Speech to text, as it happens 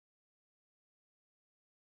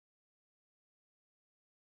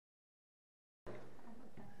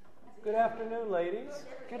Good afternoon, ladies.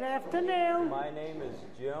 Good afternoon. My name is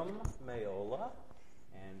Jim Mayola,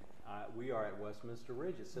 and we are at Westminster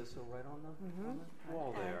Ridge. It says so right on the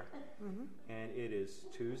wall there. And it is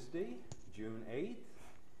Tuesday, June 8th,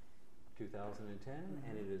 2010,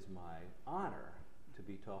 and it is my honor to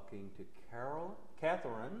be talking to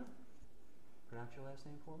Catherine. Pronounce your last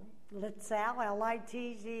name for me? Litzau,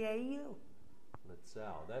 Litzau.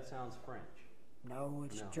 Litzau. That sounds French. No,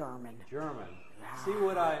 it's German. German. See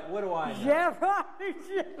what do I know? Yeah, right.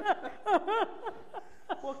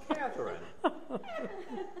 Well, Catherine.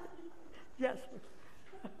 Yes.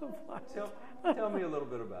 Tell me a little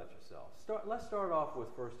bit about yourself. Let's start off with,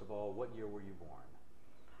 first of all, what year were you born?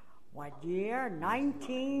 What year?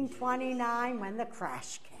 1929, when the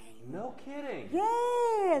crash came. No kidding.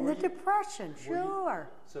 Yeah, and the Depression,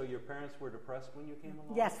 sure. So your parents were depressed when you came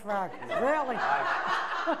along? Yes, right. Really.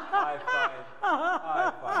 I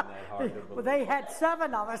find that hard to believe. Well, they had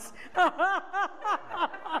 7 of us.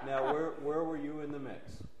 Now, where were you in the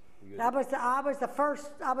mix? I was the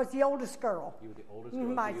first. I was the oldest girl. You were the oldest girl.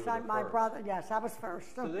 My son, my brother. Yes, I was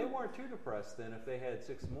first. So they weren't too depressed then if they had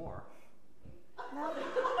 6 more. No.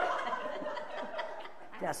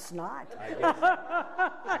 Guess not. I guess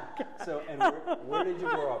not. So, and where did you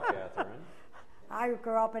grow up, Catherine? I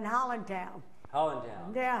grew up in Hollandtown.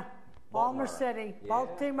 Hollandtown. Yeah. Baltimore City. Yeah.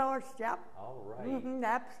 Baltimore, yep. All right.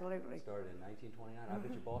 Absolutely. Started in 1929. I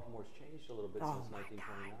bet you Baltimore's changed a little bit since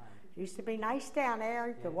 1929. God. It used to be nice down there.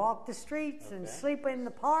 You could walk the streets and sleep in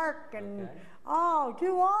the park and,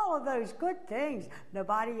 do all of those good things.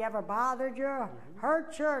 Nobody ever bothered you,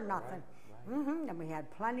 hurt you, or nothing. Right. And we had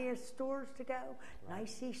plenty of stores to go.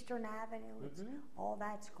 Nice Eastern Avenue. All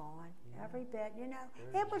that's gone. Yeah. Every bit,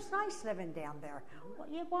 It was nice living down there. Well,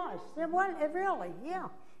 it was. It really, yeah.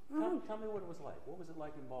 Tell me what it was like. What was it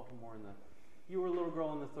like in Baltimore you were a little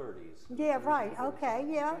girl in the 30s. Yeah, right. Okay,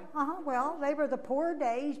 yeah. Okay. Well, they were the poor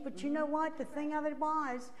days, but you know what? The thing of it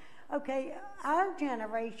was, our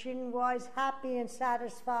generation was happy and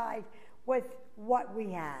satisfied with what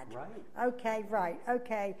we had. Right. Okay, right.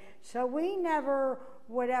 Okay. So we never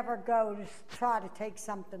would ever go to try to take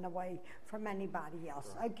something away from anybody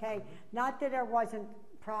else. Right. Okay. Not that there wasn't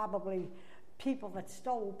probably people that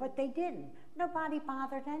stole, but they didn't. Nobody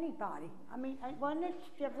bothered anybody. I mean, wasn't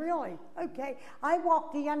it really? Okay. I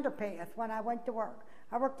walked the underpath when I went to work.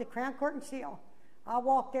 I worked at Crown Court and Seal. I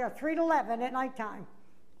walked there 3 to 11 at nighttime.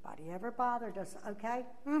 Nobody ever bothered us, okay?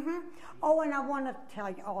 Oh, and I want to tell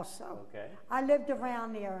you also. Okay. I lived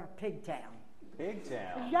around near Pigtown.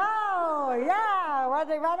 Pigtown? Yeah, where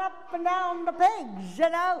they run up and down the pigs,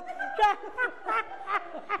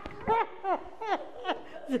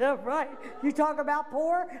 Yeah, right. You talk about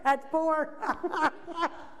poor? That's poor.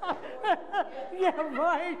 Yeah,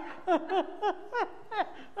 right.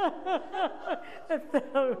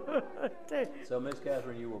 So, Miss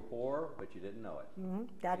Catherine, you were poor, but you didn't know it.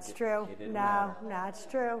 That's true. No, it's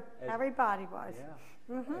true. Everybody was. Yeah.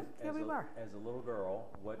 Here we were. As a little girl,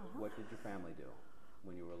 what did your family do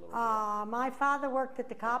when you were a little girl? My father worked at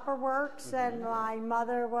the copper works, and my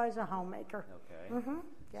mother was a homemaker. Okay.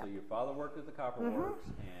 Yep. So your father worked at the copper works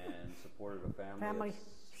and supported a family of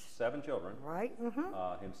 7 children. Right.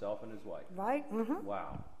 Himself and his wife. Right.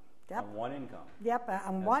 Wow. Yep. On one income. Yep,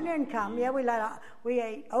 on one income. Yeah, we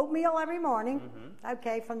ate oatmeal every morning.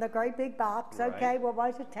 Okay, from the great big box. Right. Okay, what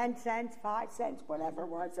was it? 10 cents, 5 cents, whatever it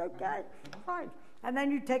was. Okay, fine. And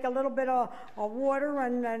then you take a little bit of water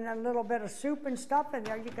and a little bit of soup and stuff, and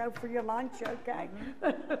there you go for your lunch. Okay.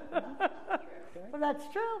 Well, that's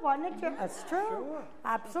true, wasn't it? That's true. Sure.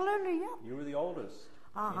 Absolutely, yeah. You were the oldest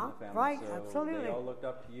in the family. Right, so absolutely. They all looked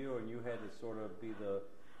up to you, and you had to sort of be you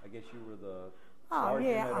were the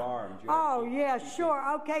sergeant at arms. Sure.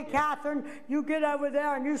 Okay, Catherine, you get over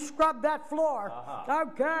there and you scrub that floor.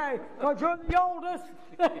 Okay, because you're the oldest.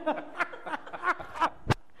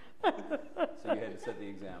 So you had to set the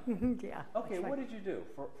example. Yeah. Okay, what did you do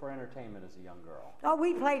for entertainment as a young girl? Oh,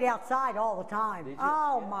 we played outside all the time. Did you?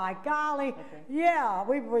 Oh, my golly. Okay. Yeah,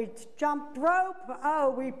 we jumped rope.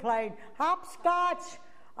 Oh, we played hopscotch,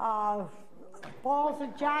 balls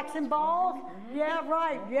and Jackson balls. Yeah,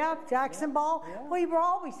 right. Yep, Jackson ball. Yeah. We were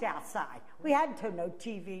always outside. We hadn't no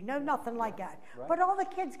TV, nothing like that. Right. But all the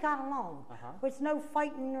kids got along. With no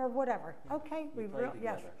fighting or whatever. Okay,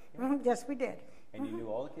 yes. Yes, we did. And you knew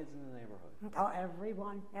all the kids in the neighborhood? Oh,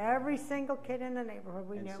 everyone. Every single kid in the neighborhood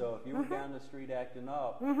we knew. And so if you were down the street acting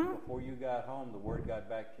up, before you got home, the word got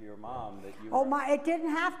back to your mom that you were... it didn't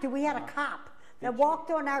have to. We had a cop. that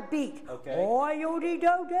walked on our beat. Okay. Oh,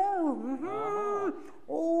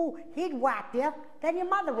 oh, he'd whap you. Then your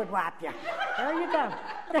mother would whap you. There you go.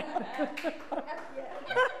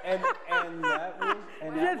 and that was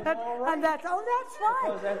all right. And that's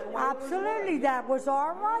right. Absolutely, that was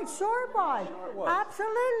all right. Sure it was.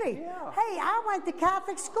 Absolutely. Yeah. Hey, I went to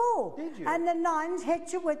Catholic school. Did you? And the nuns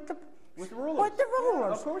hit you with the rulers. With the rulers.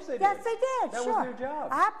 Yeah, of course they did. Yes, they did. That sure. was their job.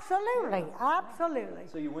 Absolutely. Absolutely.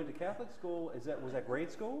 So you went to Catholic school. Was that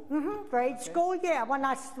grade school? Mm-hmm. Grade school, yeah. When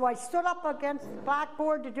I stood up against the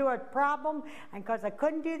blackboard to do a problem, and because I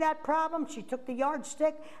couldn't do that problem, she took the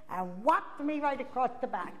yardstick and whacked me right across the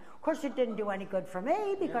back. Of course, it didn't do any good for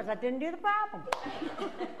me because I didn't do the problem.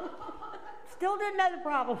 Still didn't know the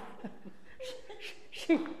problem.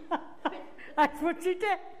 That's what she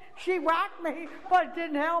did. She whacked me, but it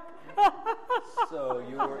didn't help. So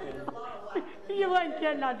you were in... You ain't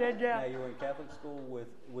kidding, I did, yeah. Now you were in Catholic school with,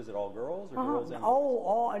 was it all girls or girls and boys?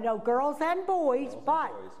 Oh, no, girls and boys,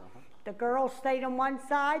 but Boys, the girls stayed on one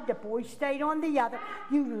side, the boys stayed on the other.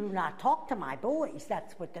 You do not talk to my boys.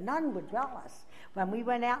 That's what the nun would tell us. When we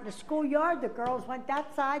went out in the schoolyard, the girls went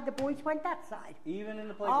that side, the boys went that side. Even in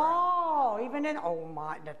the playground? Oh,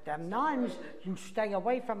 them nuns, you stay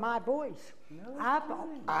away from my boys. No,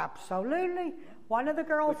 absolutely. One of the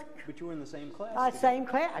girls... But you were in the same class? Same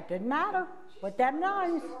class. It didn't matter. With them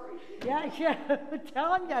nuns. Yeah,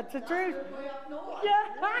 telling you, that's the truth. Yeah.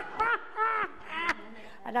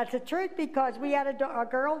 And that's the truth because we had a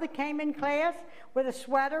girl that came in class with a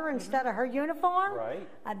sweater instead of her uniform. Right.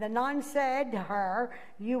 And the nun said to her,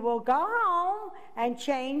 you will go home and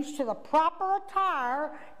change to the proper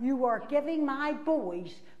attire. You are giving my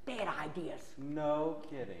boys bad ideas. No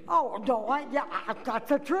kidding. Oh, no, that's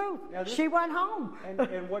the truth. She went home.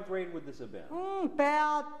 And what grade would this have been?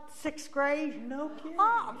 About 6th grade. No kidding.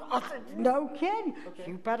 Oh, no kidding. Okay.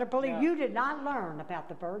 You better believe you did not learn about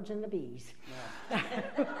the birds and the bees. No.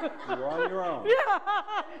 You were on your own. Yeah,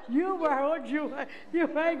 you were. You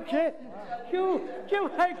ain't kidding. You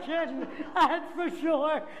ain't kidding. That's for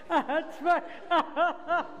sure. That's for.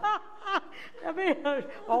 I mean,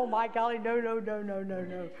 oh my golly, no.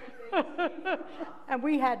 And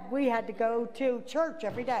we had to go to church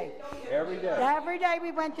every day. Every day. Every day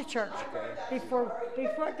we went to church. Okay. Before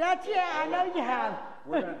that's I know you have.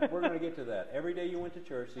 We're gonna get to that. Every day you went to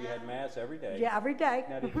church, so you had mass every day. Yeah, every day.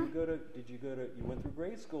 Now, you went through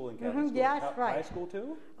grade school in Catholic school? Yes, right. High school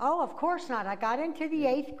too? Oh, of course not. I got into the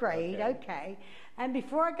 8th grade, okay. And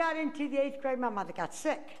before I got into the 8th grade, my mother got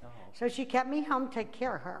sick. Oh. So she kept me home to take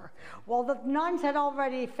care of her. Well, the nuns had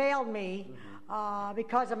already failed me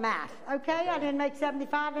because of math, okay? I didn't make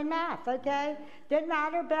 75 in math, okay? Didn't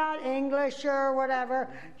matter about English or whatever.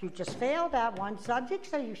 You just failed that one subject,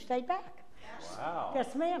 so you stayed back. Wow.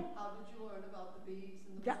 Yes, ma'am. How did you learn about the bees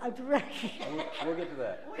and the We'll get to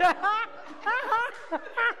that.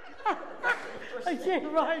 Okay,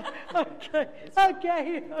 right. Okay.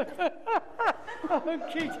 Okay.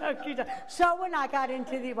 So when I got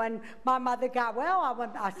when my mother got well,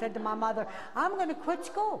 I said to my mother, I'm going to quit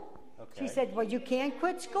school. Okay. She said, well, you can't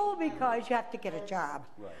quit school because you have to get a job.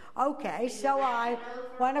 Right. Okay, so I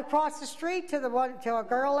went across the street to a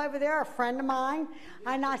girl over there, a friend of mine,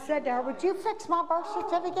 and I said to her, would you fix my birth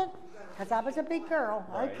certificate? Because I was a big girl.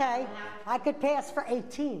 Right. Okay. I could pass for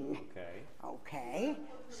 18. Okay.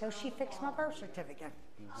 So she fixed my birth certificate.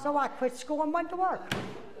 Mm-hmm. So I quit school and went to work.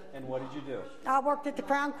 And what did you do? I worked at the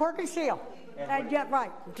Crown Cork and Seal.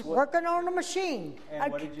 Working on a machine.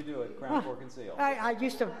 And what did you do at Crown Cork and Seal? I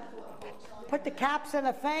used to put the caps in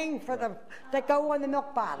a thing that go on the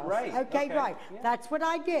milk bottles. Right. Okay. Right. Yeah. That's what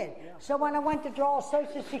I did. Yeah. So when I went to draw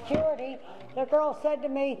Social Security, the girl said to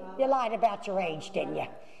me, you lied about your age, didn't you?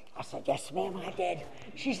 I said, yes, ma'am, I did.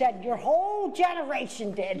 She said, your whole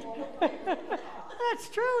generation did. That's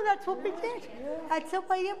true. That's what we did. That's the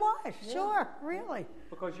way it was. Yeah. Sure, really.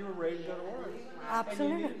 Because you were ready to go to work.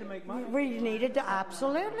 Absolutely. And you needed to make money. We needed to,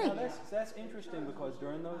 absolutely. Now that's interesting because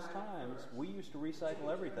during those times, we used to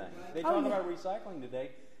recycle everything. They talk about recycling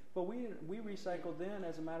today, but we recycled then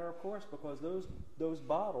as a matter of course because those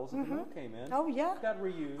bottles that the milk came in got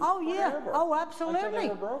reused. Oh, yeah. Forever, Oh, absolutely. until they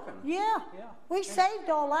were broken. Yeah. We saved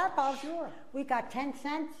all that. Sure. We got 10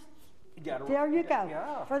 cents. There you go.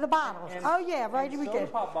 Yeah. For the bottles. And, right, we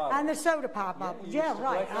did. And the soda pop bottles. Yeah,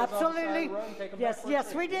 right. Absolutely.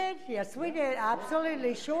 Yes, we did. Yes, we did.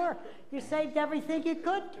 Absolutely, sure. You saved everything you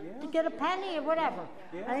could to get a penny or whatever.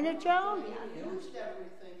 Yeah. Ain't it, Joan? You used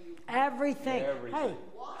everything. Hey,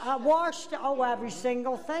 washed every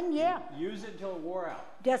single thing. Yeah. Use it until it wore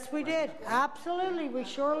out. Yes, we did. Absolutely, we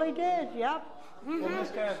surely did. Yep. Well, Miss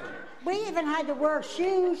Catherine. We even had to wear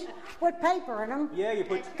shoes with paper in them. Yeah, you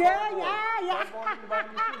put yeah.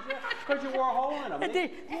 Because you wore a hole in them.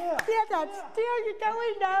 Yeah, that's still, you know,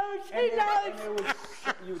 he knows.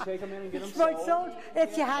 And you would take them in and get them sold.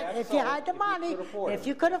 If you had the money, if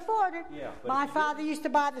you could afford it. Yeah, my father used to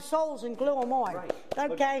buy the soles and glue them on. Right.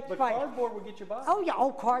 Okay, but right. cardboard would get you by. Oh, yeah,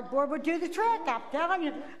 cardboard would do the trick, I'm telling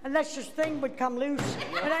you. Unless your thing would come loose,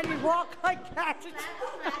 and then you'd walk like that.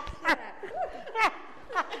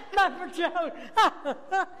 Remember, Joan?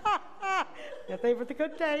 Yeah, they were the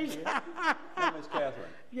good days. Now, Miss Catherine,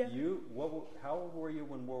 yeah. How old were you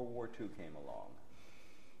when World War II came along?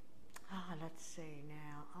 Let's see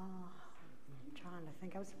now. I'm trying to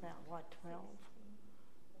think. I was about, 12?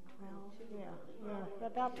 12? Yeah,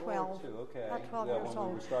 about 12. Okay. About 12 years when old.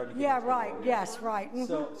 We were starting to yeah, get right. war. Yes, right.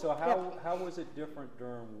 Mm-hmm. So how was it different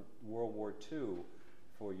during World War II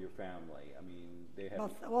for your family? I mean, they had...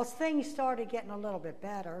 Well, things started getting a little bit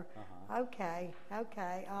better. Uh-huh. Okay.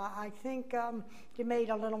 I think you made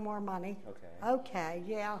a little more money. Okay,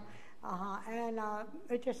 yeah. And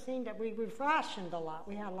it just seemed that we rationed a lot.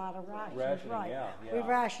 We had a lot of rations. Rationing, right. yeah. We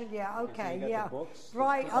rationed, yeah. Okay, so you got yeah. The books,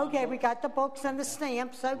 right. the okay, books? We got the books and the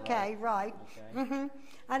stamps. Okay, right. Okay. Mm-hmm.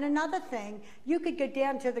 And another thing, you could go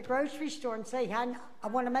down to the grocery store and say, I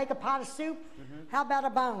want to make a pot of soup. Mm-hmm. How about a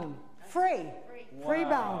bone? Free. Free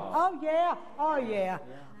bone. Oh, yeah.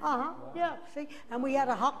 Yeah, see? And we had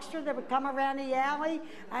a huckster that would come around the alley,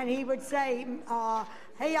 and he would say,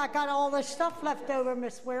 hey, I got all this stuff left over,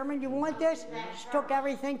 Miss Wehrman. You want this? She took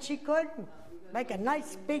everything she could and make a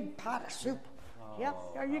nice big pot of soup. Yep,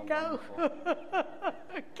 there you go.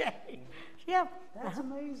 Okay. Yeah. That's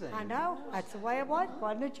amazing. I know. That's the way it was,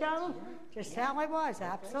 wasn't it, Joan? Just how it was.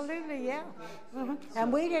 Absolutely, yeah. Mm-hmm.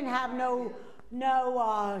 And we didn't have no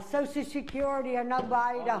Social Security or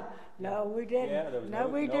nobody to... No, we didn't. Yeah, there was no,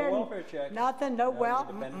 we no didn't. welfare checks. Nothing, no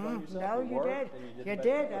well. No, you did. You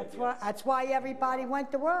did. That's why everybody went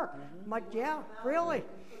to work. Mm-hmm. But yeah, really.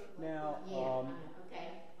 Now,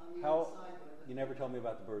 how... You never told me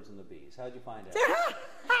about the birds and the bees. How'd you find out?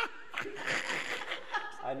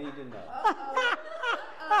 I need to know.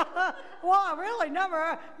 Well, I really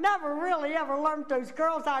never really ever learned. Those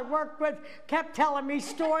girls I worked with kept telling me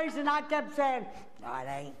stories, and I kept saying, no, it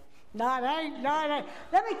ain't. No, it ain't.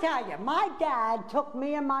 Let me tell you, my dad took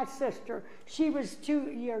me and my sister, she was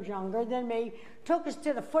 2 years younger than me, took us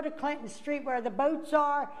to the foot of Clinton Street where the boats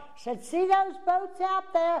are, said, see those boats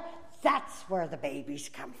out there? That's where the babies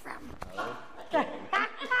come from. Okay.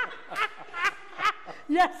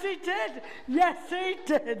 Yes, he did. Yes, he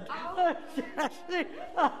did.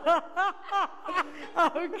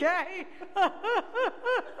 Okay.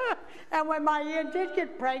 And when my aunt did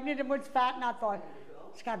get pregnant and was fat, and I thought,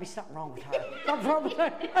 there's got to be something wrong with her. Something wrong with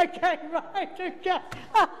her. Okay, right. Okay.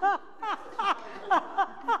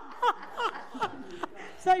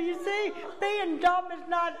 So you see, being dumb is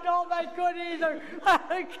not all that good either.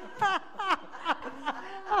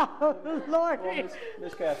 Oh, Lord. Well,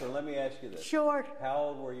 Miss Catherine, let me ask you this. Sure. How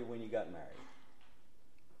old were you when you got married?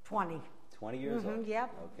 20. 20 years old?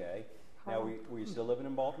 Yep. Okay. Now, were you still living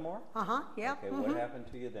in Baltimore? Uh-huh, yeah. Okay, what happened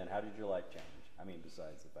to you then? How did your life change? I mean,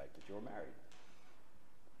 besides the fact that you were married.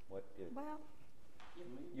 Well,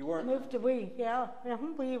 you weren't...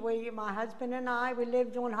 My husband and I, we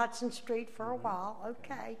lived on Hudson Street for a while,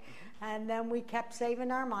 okay. And then we kept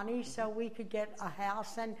saving our money so we could get a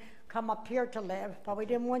house and come up here to live. But we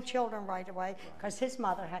didn't want children right away because his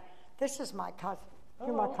mother had... This is my cousin.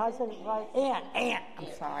 You're my cousin, right? Aunt.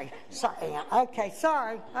 I'm sorry. Sorry, Aunt. Okay,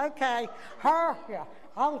 sorry. Okay. Her, yeah.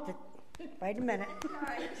 Wait a minute.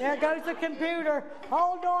 There goes the computer.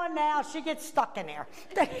 Hold on now. She gets stuck in there.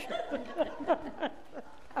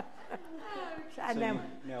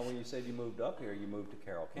 Now, when you said you moved up here, you moved to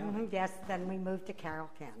Carroll County. Yes, then we moved to Carroll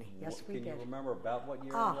County. Yes, we did. Can you remember about what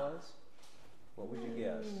year it was? What would you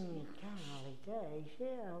guess? Golly days,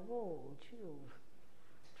 yeah. Whoa,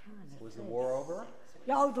 Was the war over?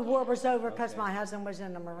 Oh, the war was over because my husband was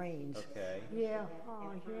in the Marines. Okay. Yeah.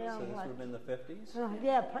 Oh, yeah. So this would have been the 50s?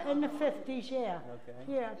 Yeah, in the 50s, yeah. Okay.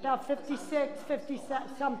 Yeah, about 56,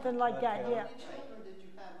 57, something like that, yeah. How many children did you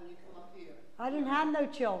have when you come up here? I didn't have no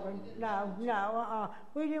children. No.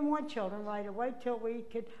 We didn't want children right away till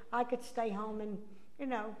I could stay home and,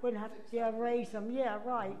 wouldn't have to raise them. Yeah,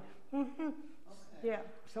 right. Mm-hmm. Okay. Yeah.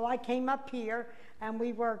 So I came up here and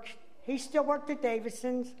we worked. He still worked at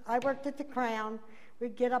Davidson's. I worked at the Crown.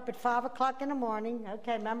 We'd get up at 5 o'clock in the morning.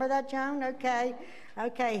 Okay, remember that, Joan? Okay.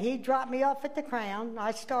 He dropped me off at the Crown.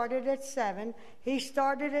 I started at 7. He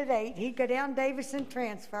started at 8. He'd go down Davidson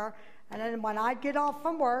transfer. And then when I'd get off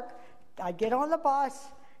from work, I'd get on the bus,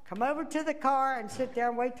 come over to the car, and sit there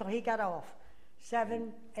and wait till he got off.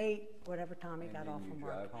 7, 8, whatever time he got off from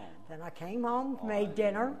work. Home. Then I came home, made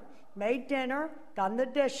dinner, done the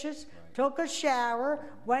dishes, took a shower,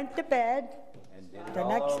 went to bed. The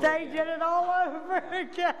next day, did it all over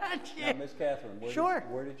again. Now, Miss Catherine,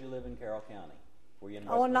 where did you live in Carroll County? Were you in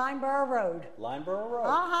on Lineborough Road. Lineborough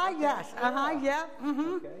Road? Yes. Yeah.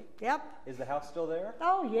 Okay. Yep. Is the house still there?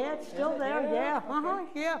 Oh, yeah, it's still there. Yeah.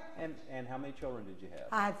 Okay. Yeah. And how many children did you have?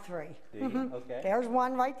 I had 3. Did you? Okay. There's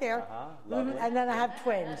one right there. Lovely. And then I have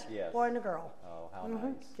twins. Yes. Boy and a girl. Oh, how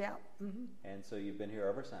nice. Yeah. And so you've been here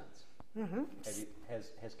ever since?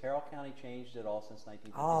 Has Carroll County changed at all since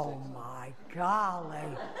 1956? Oh, my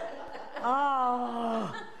golly.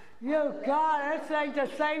 Oh, you God, this ain't the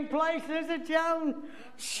same place, is it, Joan?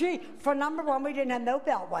 For number one, we didn't have no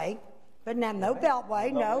beltway. We didn't have no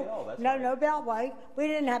beltway, no beltway. We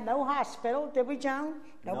didn't have no hospital, did we, Joan?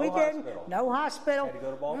 No, we didn't. No hospital. Had to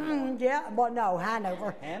go to Baltimore. Yeah, well, no,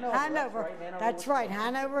 Hanover. Hanover. That's right,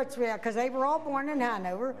 Hanover. It's real, because they were all born in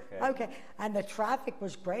Hanover. Okay. And the traffic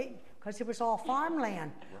was great, because it was all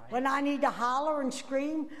farmland. Right. When I need to holler and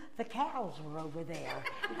scream, the cows were over there,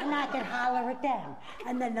 and I could holler at them,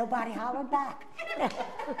 and then nobody hollered back.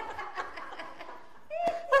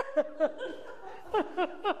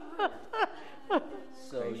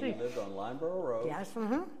 So you lived on Lineborough Road. Yes.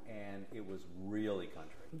 And it was really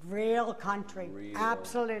country. Real country.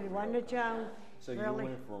 Absolutely. Wasn't it, Joan? So you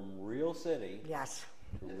went from real city. Yes.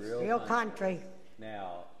 To real country.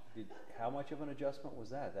 Now, how much of an adjustment was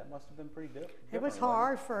that? That must have been pretty different. It was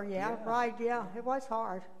hard it was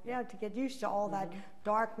hard. Yeah, to get used to all that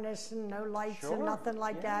darkness and no lights and nothing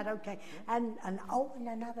like that. Okay. And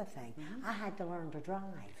another thing, I had to learn to drive.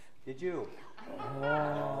 Did you?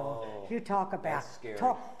 Oh. You talk about scary.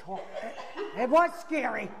 Talk. It was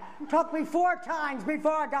scary. Took me 4 times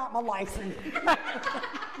before I got my license.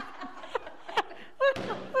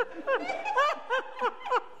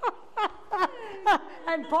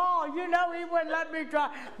 And Paul, he wouldn't let me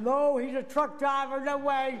drive. No, he's a truck driver, no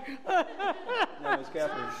way. Now, Miss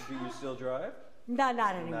Catherine, do you still drive? No,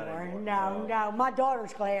 not anymore. No. My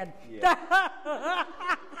daughter's glad. Yeah.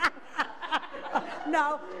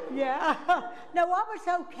 No, I was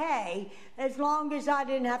okay as long as I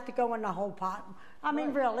didn't have to go in the whole pot. I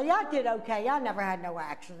mean, really, I did okay. I never had no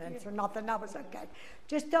accidents or nothing. I was okay.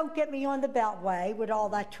 Just don't get me on the Beltway with all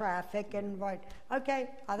that traffic and right. Okay,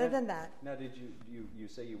 other than that. Now, did you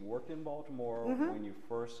say you worked in Baltimore when you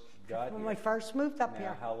first got here? When we first moved up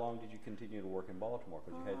here. How long did you continue to work in Baltimore?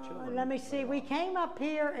 Because you had children. Let me see. We came up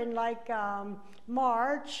here in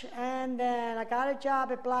March, and then I got a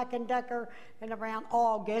job at Black & Decker in around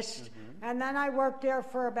August. And then I worked there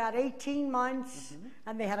for about 18 months,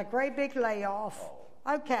 and they had a great big layoff.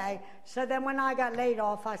 Okay, so then when I got laid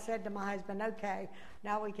off, I said to my husband, okay,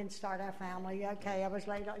 now we can start our family. Okay, I was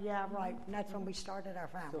laid off. Yeah, right. And that's when we started our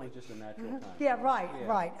family. So it was just a natural time. Yeah,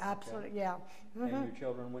 right. Absolutely, yeah. And your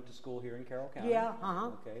children went to school here in Carroll County? Yeah,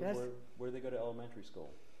 Okay, yes. where did they go to elementary school?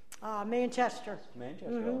 Manchester. Manchester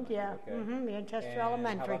Elementary, yeah. okay. Manchester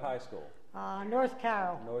Elementary. How about high school? North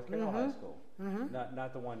Carroll. North Carroll High School.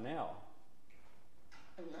 Not the one now.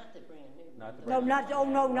 Not the brand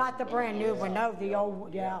new. Not the brand new one. No, the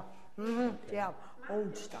old, yeah.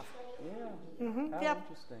 Old stuff. Yeah. How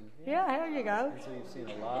interesting. Yeah, here you go. And so you've seen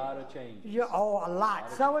a lot of changes. Yeah, a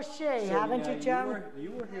lot. So has she, haven't you, Joan?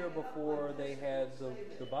 You were here before they had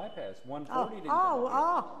the bypass. 140 didn't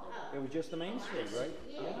It was just the main street, right?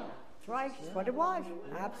 Yeah. That's right. That's what it was.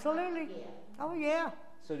 Absolutely. Oh, yeah.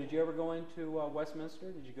 So did you ever go into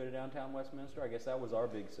Westminster? Did you go to downtown Westminster? I guess that was our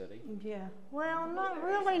big city. Yeah. Well,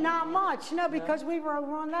 not much. No, because we were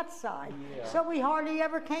over on that side. Yeah. So we hardly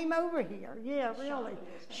ever came over here. Yeah, really.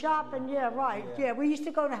 Shopping, yeah, right. Yeah, we used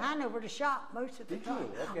to go to Hanover to shop most of the time.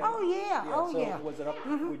 Did you? Okay. Oh, yeah. So was it up,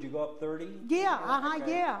 would you go up 30? Yeah,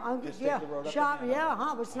 Okay. yeah. Just take the road up Shop, to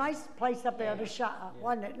It was a nice place up there to shop,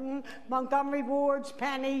 wasn't it? Montgomery Wards,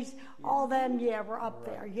 Pennies, all them, were up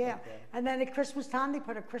there, yeah. Okay. And then at Christmas time, they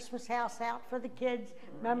put a Christmas house out for the kids.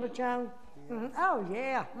 Remember, Joan? Oh,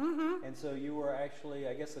 yeah. And so you were actually,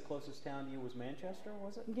 I guess the closest town to you was Manchester,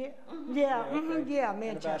 was it? Yeah, Manchester.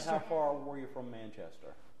 And about how far were you from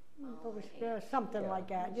Manchester? Something like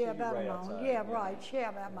that. So Yeah, about right a mile. outside, Yeah, right. Yeah,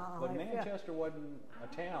 about a mile. But Manchester wasn't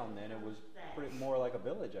a town then. It was more like a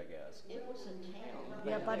village, I guess. It was a town.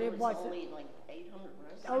 Yeah, but it wasn't. Only like 800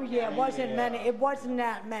 residents. Oh, yeah, it wasn't many. It wasn't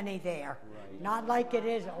that many there. Right. Not like it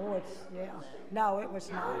is. No, it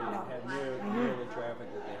was not. No. Had near the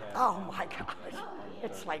traffic that they had. Oh, my gosh.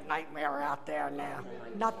 It's like nightmare out there now.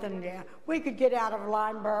 Nothing there. We could get out of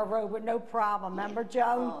Lineborough Road with no problem. Remember,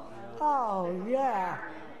 Joan? Oh, yeah.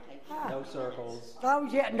 No circles. Oh,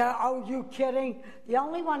 yeah, no, oh, you kidding? The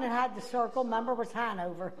only one that had the circle, remember, was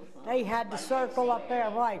Hanover. They had the circle up there,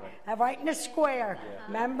 right, right in the square.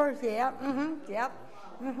 Remember? Yeah, yep.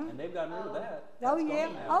 And they've gotten rid of that. Oh, That's yeah,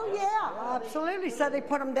 gone now. oh, yeah, absolutely. So they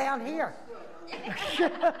put them down here.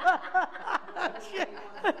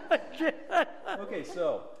 Okay,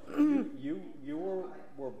 so you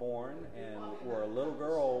were born and were a little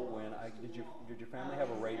girl when did your family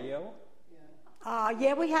have a radio?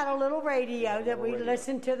 Yeah, we had a little radio that we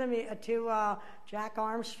listened to Jack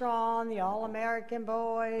Armstrong, the All American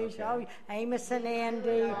Boys, Amos and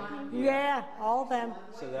Andy, yeah, all them.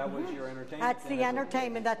 So that was your entertainment. That's the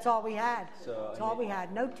entertainment. That's all we had. So, that's all we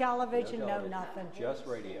had. No television, no nothing. Just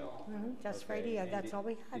radio. Just radio. That's all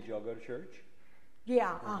we had. Did y'all go to church?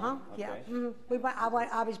 Yeah. Okay. Yeah. We went. I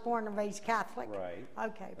was born and raised Catholic. Right.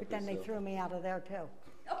 Okay, but then they threw me out of there too.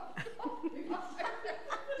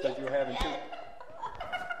 Because you were having two.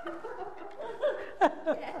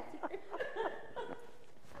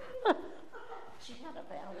 She had a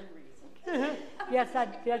valid reason. Yes,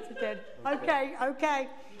 it did. Okay.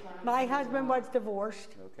 My husband was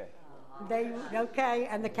divorced. Okay.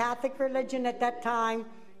 And the Catholic religion at that time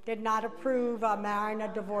did not approve of marrying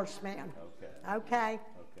a divorced man. Okay.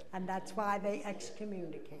 And that's why they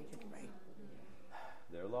excommunicated me.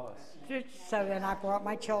 They're lost. So then I brought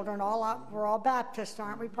my children all up. We're all Baptist,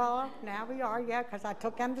 aren't we, Paula? Now we are, yeah, because I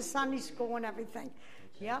took them to Sunday school and everything.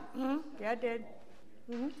 Yep. Yeah, I did.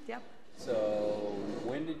 Yep. So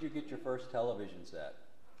when did you get your first television set?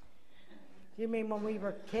 You mean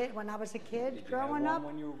when I was a kid Did growing you have up?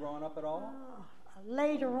 one when you were growing up at all?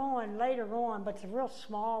 Later on, but it's a real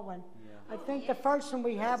small one. Yeah. I think the first one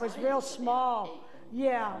we had was real small.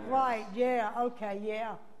 Yeah, right, yeah, okay,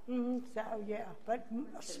 yeah. So, yeah, but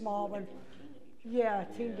a small one. Yeah,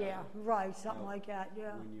 right, something like that,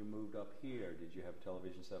 yeah. When you moved up here, did you have a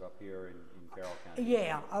television set up here in Carroll County?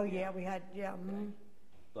 Yeah, oh yeah, we had, yeah.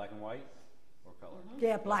 Black and white or color?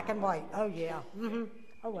 Yeah, black and white, oh yeah.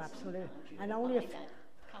 Oh, absolutely. And only if...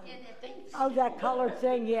 Oh, that colored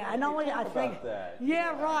thing, yeah. And only, I think... About that.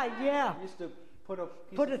 Yeah, right, yeah. You used to put a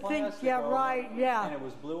piece Put a of thing, plastic yeah, over, right, yeah. and it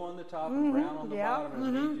was blue on the top and brown on the bottom,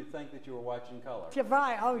 and it made you think that you were watching color. Yeah,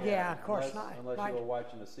 right, oh yeah, of course not. Unless right. you were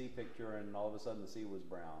watching a sea picture and all of a sudden the sea was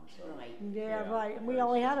brown. So. Yeah, right. And we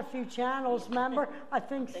only had a few channels, remember? I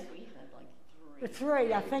think we had like three.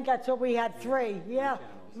 three. I think that's what we had, three. Yeah.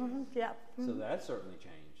 Yeah. So that certainly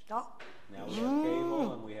changed. Oh. Now we have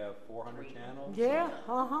cable and we have 400 channels. Yeah,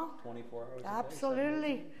 24 hours a day.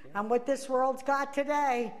 Absolutely. And what this world's got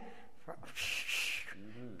today,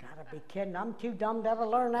 gotta be kidding. I'm too dumb to ever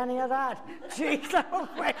learn any of that. Jeez, oh,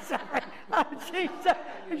 wait, sorry. Oh, jeez.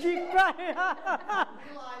 Realize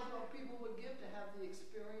what people would give to have the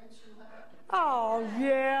experience you had? Oh,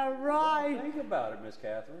 yeah, right. Well, think about it, Miss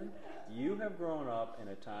Catherine. You have grown up in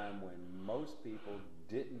a time when most people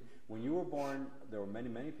didn't. When you were born, there were many,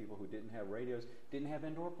 many people who didn't have radios, didn't have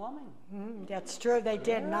indoor plumbing. That's true, they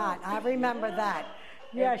did not. I remember that.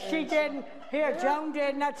 Yeah, she didn't. Here, Joan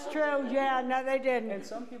didn't. That's true. Yeah, no, they didn't. And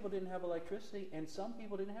some people didn't have electricity, and some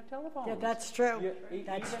people didn't have telephones. Yeah, that's true.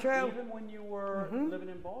 That's true. Even when you were living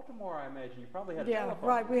in Baltimore, I imagine you probably had a telephone. Yeah,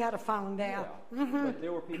 right. We had a phone there. Yeah. But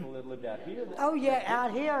there were people that lived out here. Oh yeah,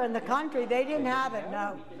 out here in the country, they didn't have it.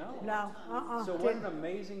 No. So what an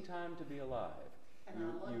amazing time to be alive.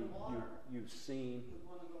 You've seen.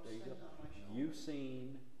 There you go. You've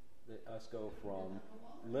seen us go from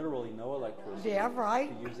literally no electricity to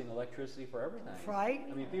using electricity for everything. Right.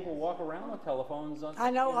 I mean, people walk around with telephones on. I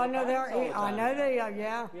know they are.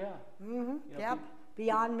 Yeah. Yeah. Yep.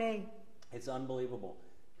 Beyond me. It's unbelievable.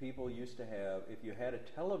 People used to have, if you had a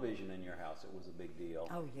television in your house, it was a big deal.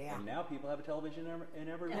 Oh, yeah. And now people have a television in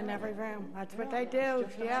every room. In every room. That's what they do.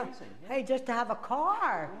 Yeah. Amazing. Hey, just to have a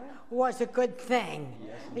car was a good thing.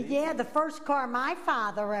 Yes, yeah, the first car my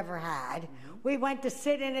father ever had, we went to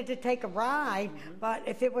sit in it to take a ride, but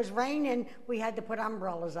if it was raining, we had to put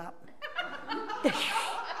umbrellas up.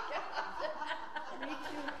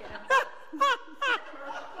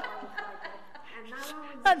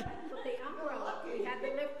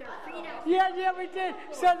 Yeah, we did.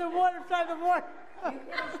 So the water.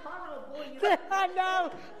 I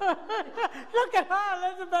know. Look at her,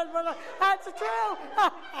 Elizabeth. That's true.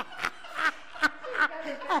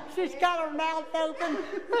 She's got her mouth open.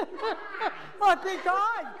 Oh, be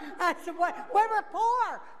God. That's what. We were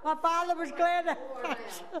poor. My father was glad to.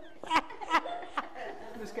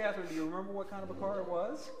 Miss Catherine, do you remember what kind of a car it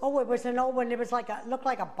was? Oh, it was an old one. It was looked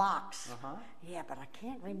like a box. Uh-huh. Yeah, but I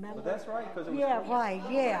can't remember. But that's right, because it was... Yeah, right,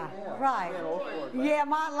 yeah, right. Yeah,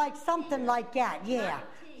 like something like that, yeah.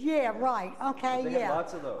 Yeah, right, okay, They yeah. had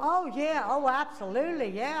lots of those. Oh, yeah, oh, absolutely,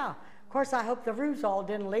 yeah. Of course, I hope the roofs all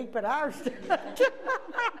didn't leak, but ours did.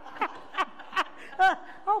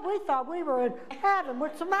 Oh, we thought we were in heaven.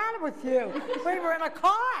 What's the matter with you? We were in a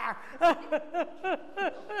car.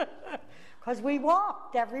 Because we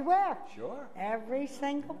walked everywhere. Sure. Every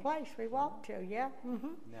single place we walked to, yeah. Mm-hmm.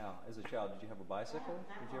 Now, as a child, did you have a bicycle?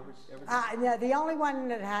 Did you ever No, the only one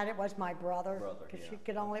that had it was my brother. Because yeah. she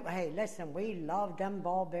could only, hey, listen, we loved them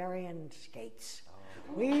ball-bearing skates.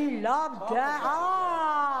 We loved that.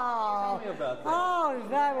 Oh, Tell me about that. Oh,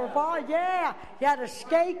 they were ball, yeah. You had a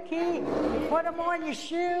skate key. You put them on your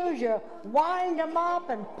shoes. You wind them up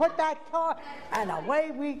and put that car, and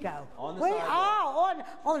away we go. On the sidewalk.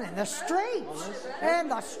 On in the streets. In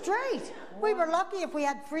the streets. We were lucky if we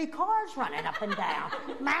had 3 cars running up and down.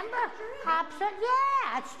 Remember? Absolutely.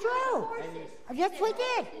 Yeah, it's true. Yes, we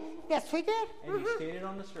did. Yes, we did. And you skated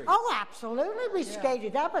on the street. Oh, absolutely. We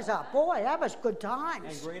skated. That was that was good times.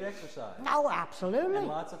 And great exercise. Oh, absolutely. And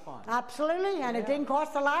lots of fun. Absolutely. And it didn't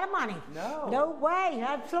cost a lot of money. No. No way.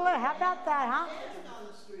 Absolutely. How about that, huh? We danced on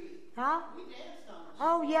the street. Huh? We danced on the street.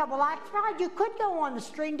 Oh, yeah. Well, that's right. You could go on the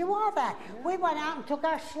street and do all that. We went out and took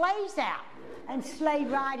our sleighs out and sleigh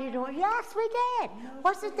riding. Yes, we did.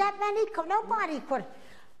 Wasn't that many? Nobody could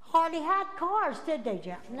hardly had cars, did they,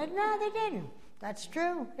 Jeff? No, they didn't. That's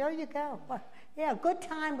true. There you go. Well, yeah, good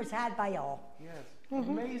time was had by all. Yes.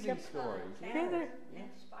 Amazing stories. In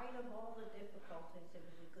spite of all the difficulties, it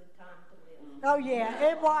was a good time to live. Oh,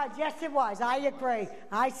 yeah, it was. Yes, it was. I agree.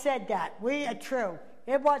 I said that. True.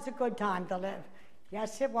 It was a good time to live.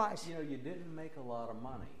 Yes, it was. You know, you didn't make a lot of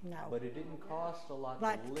money. No. But it didn't cost a lot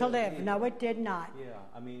To live. either. No, it did not. Yeah,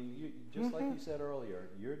 I mean, just like you said earlier,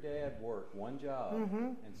 your dad worked one job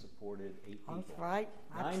and supported 8 people. That's right.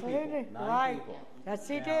 9 Absolutely. people. 9 right. people. Yes,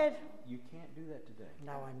 he Now, did. You can't do that today.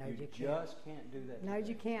 No, I know you can't. just can't do that No, today.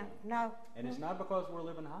 you can't. No. And it's not because we're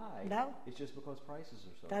living high. No. It's just because prices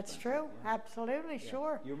are so That's expensive. true. Yeah. Absolutely. Yeah.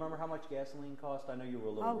 Sure. You remember how much gasoline cost? I know you were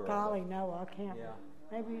a little Oh, girl. golly, no, I can't. Yeah.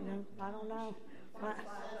 Maybe, no, I don't know. Cents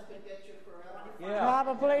could get you forever. Yeah.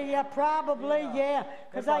 Probably, yeah.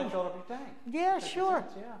 Because Because I filled up your tank. yeah, 50 sure.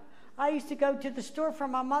 cents, yeah. I used to go to the store for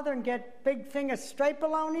my mother and get big thing of straight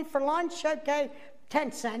bologna for lunch. Okay,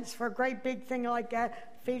 10 cents for a great big thing like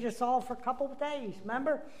that. Feed us all for a couple of days.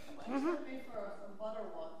 Remember? It used to be for some butter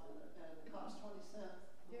once, and it cost 20 cents.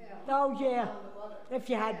 Yeah. Oh yeah. On the butter. If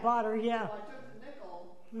you had butter, yeah. So I took the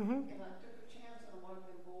nickel and I took a chance on one of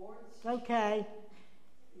the boards. Okay.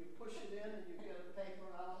 You push it in and you get a paper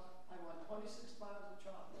out. I won 26 bars of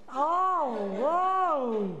chocolate. Oh,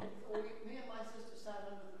 whoa. So me and my sister sat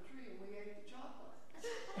under the tree and we ate the chocolate.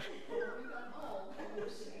 When we got home, we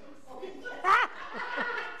were sick.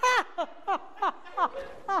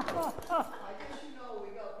 I guess you know we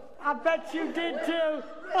got. I bet you did too.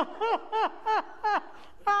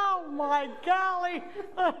 Oh my golly.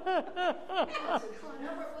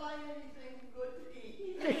 Never buy anything good to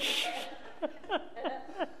eat.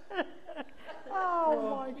 Oh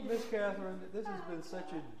my. Miss Catherine, this has been such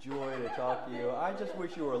a joy to talk to you. I just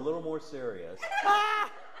wish you were a little more serious.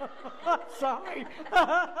 Sorry.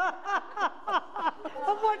 I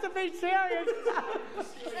want to be serious.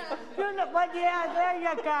 But yeah, there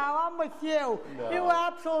you go. I'm with you. No. You're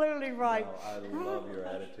absolutely right. No, I love your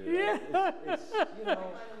attitude. Yeah. It's, you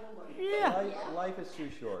know, Yeah. life is too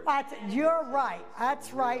short. You're right.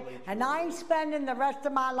 That's right. And I ain't spending the rest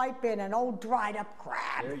of my life being an old dried up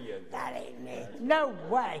crab. There you go. That ain't me. No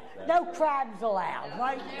way. No crabs allowed,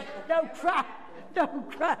 right? No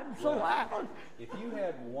crabs allowed. If you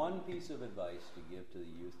had one piece of advice to give to the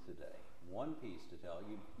youth today, one piece to tell,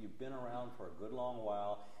 you've been around for a good long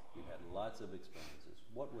while, you've had lots of experiences,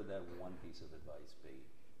 what would that one piece of advice be?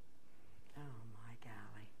 Oh my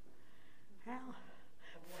golly. Hell.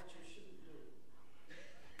 What you shouldn't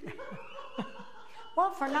do.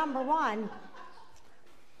 Well, for number one,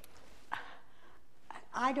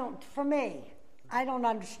 I don't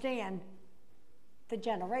understand the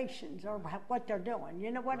generations or what they're doing.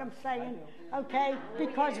 You know what I'm saying? Okay?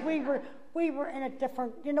 Because we were in a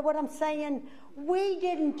different, you know what I'm saying? We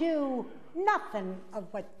didn't do nothing of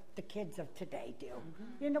what the kids of today do.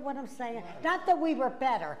 You know what I'm saying? Not that we were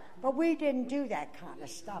better, but we didn't do that kind of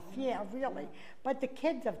stuff. Yeah, really. But the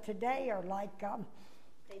kids of today are like,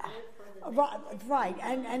 right,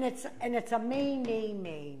 and it's a me.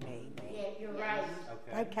 Yeah, you're right.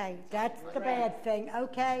 Okay, that's the bad thing.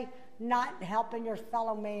 Okay, not helping your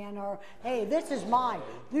fellow man, or hey, this is mine.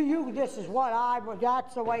 This is what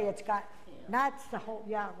that's the way it's got. That's the whole.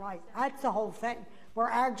 Yeah, right. That's the whole thing. Where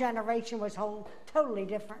our generation was totally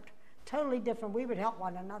different. Totally different. We would help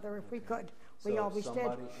one another if we could. We always did.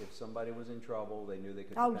 If somebody was in trouble, they knew they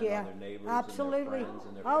could Oh, depend yeah. on their neighbors Absolutely. and their friends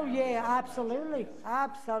and their Oh, family. yeah, absolutely.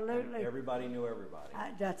 Absolutely. And everybody knew everybody.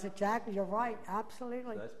 That's exactly, you're right.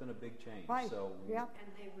 Absolutely. So that's been a big change. Right. So Yep.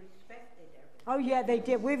 And they respected everything. Oh, yeah, they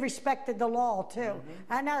did. We respected the law, too.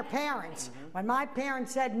 And our parents. When my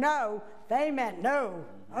parents said no, they meant no.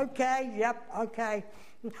 Okay, yep, okay.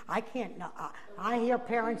 I can't, I hear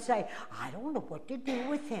parents say, I don't know what to do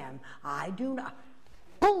with him. I do not.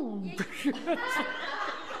 Boom!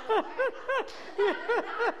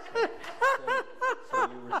 So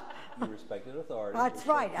you respected authority. That's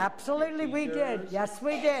right. Absolutely, we did. Yes,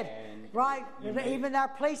 we did. Right. Even our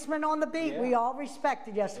policemen on the beat, we all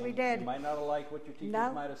respected. Yes, we did. You might not have liked what your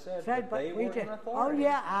teachers might have said, but they we were did. an authority. Oh,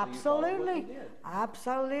 yeah, so you followed what absolutely. they did.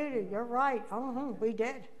 Absolutely. You're right. We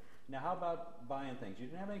did. Now, how about buying things? You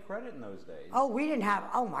didn't have any credit in those days. Oh, we didn't have,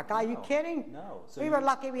 oh my God, you kidding? No. So we were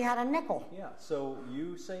lucky we had a nickel. Yeah, so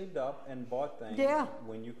you saved up and bought things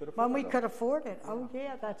when you could afford When we them. could afford it. Oh,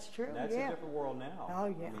 yeah, that's true. And that's a different world now. Oh,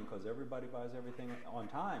 yeah. I mean, because everybody buys everything on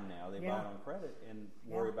time now. They buy it on credit and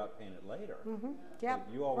worry about paying it later. Yeah, But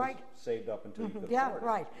you always saved up until you could afford it.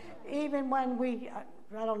 Right. Even when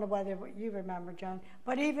I don't know whether you remember, Joan,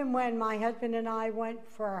 but even when my husband and I went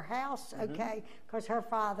for our house, because her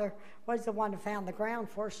father was the one who found the ground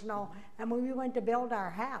for us and all, and when we went to build our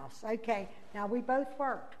house, now we both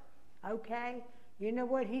worked, you know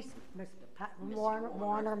what, he's,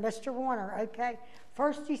 Mr. Warner,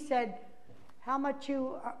 first he said, how much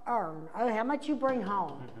you earn, how much you bring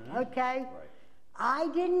home, Right. I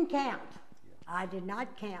didn't count, I did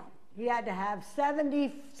not count. He had to have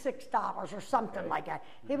 $76 or something like that.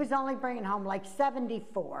 He was only bringing home like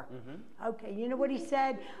 74. Okay, you know what he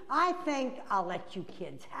said? I think I'll let you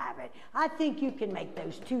kids have it. I think you can make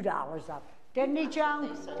those $2 up. Didn't he,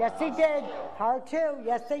 Joan? Yes, he did. Her too.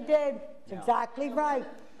 Yes, they did. It's exactly right.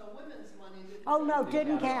 The women's money didn't. Oh, no,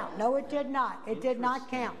 didn't count. No, it did not. It did not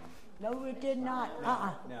count. No, it did not.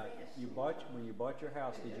 Now, when you bought your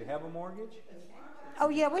house, did you have a mortgage? Oh,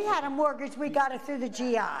 yeah, we had a mortgage. We got it through the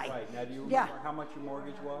GI. Right. Now, do you remember how much your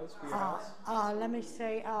mortgage was for your house? Let me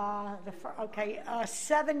say,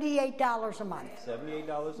 $78 a month.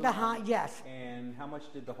 $78 a month? Yes. And how much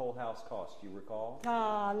did the whole house cost? Do you recall?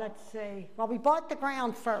 Let's see. Well, we bought the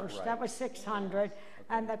ground first. Right. That was $600.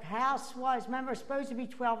 And the house was, remember, it was supposed to be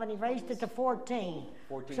 12, and he raised it to 14.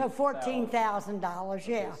 So $14,000,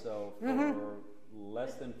 yeah. Okay, so for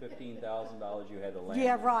less than $15,000, you had the land.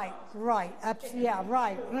 Yeah, right. Yeah,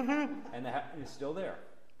 right. And the house is still there.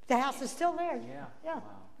 The house is still there. Yeah. Wow.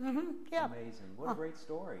 Yeah. Amazing. What a great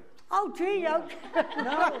story. Oh, gee, okay.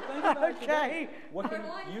 No, think about it Okay. today.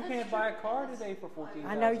 You can't buy a car today for $14,000.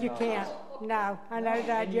 I know you can't. No, I know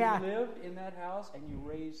that, and yeah. you lived in that house and you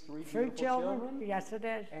raised three Three beautiful children. Yes, it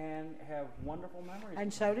is. And have wonderful memories.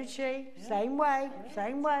 And so did she. Same way.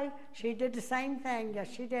 She did the same thing. Yes,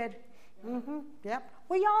 she did. Yep.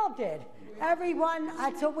 We all did. Everyone,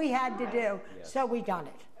 that's what we had to do. So we done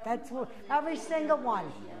it. That's what, every single one.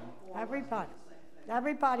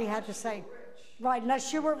 Everybody had to say, right,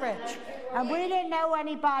 unless you were rich. And we didn't know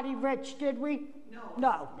anybody rich, did we? No.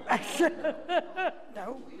 No. We didn't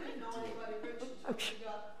know anybody rich until we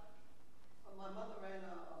got, my mother ran a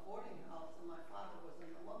boarding house and my father was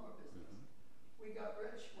in the lumber business. We got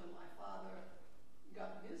rich when my father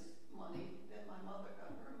got his money, then my mother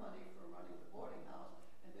got her money for running the boarding house,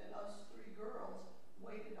 and then us three girls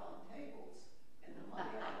waited on tables, and the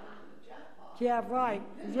money I went in the jackpot. Yeah, right.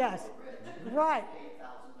 Yes. Right.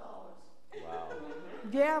 Wow.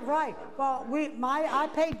 Yeah, right. Well, I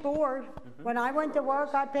paid board. When I went to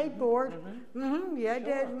work, I paid board. Yeah, I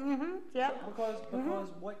did. Yeah. Because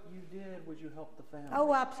what you did was you helped the family.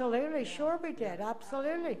 Oh, absolutely. Sure we did.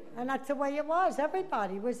 Absolutely. And that's the way it was.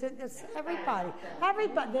 Everybody was it. It's everybody.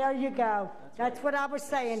 Everybody. There you go. That's what I was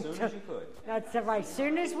saying. As soon as you could. That's right. As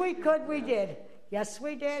soon as we could, we did. Yes,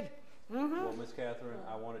 we did. Well, Miss Catherine,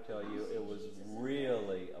 I want to tell you, it was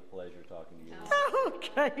really a pleasure talking to you.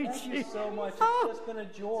 Okay, Thank you so much. It's just been a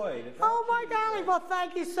joy to talk Oh, to my you golly. today. Well,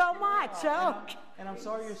 thank you so much. And I'm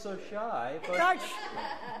sorry you're so shy, but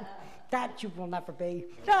That you will never be.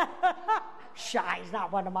 Shy is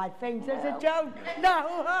not one of my things, is it, Joe?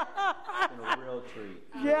 No. it's been a real treat.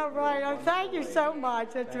 Yeah, right. Oh, thank you so Thank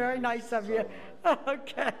much. It's very nice of you. so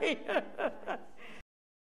much. Okay.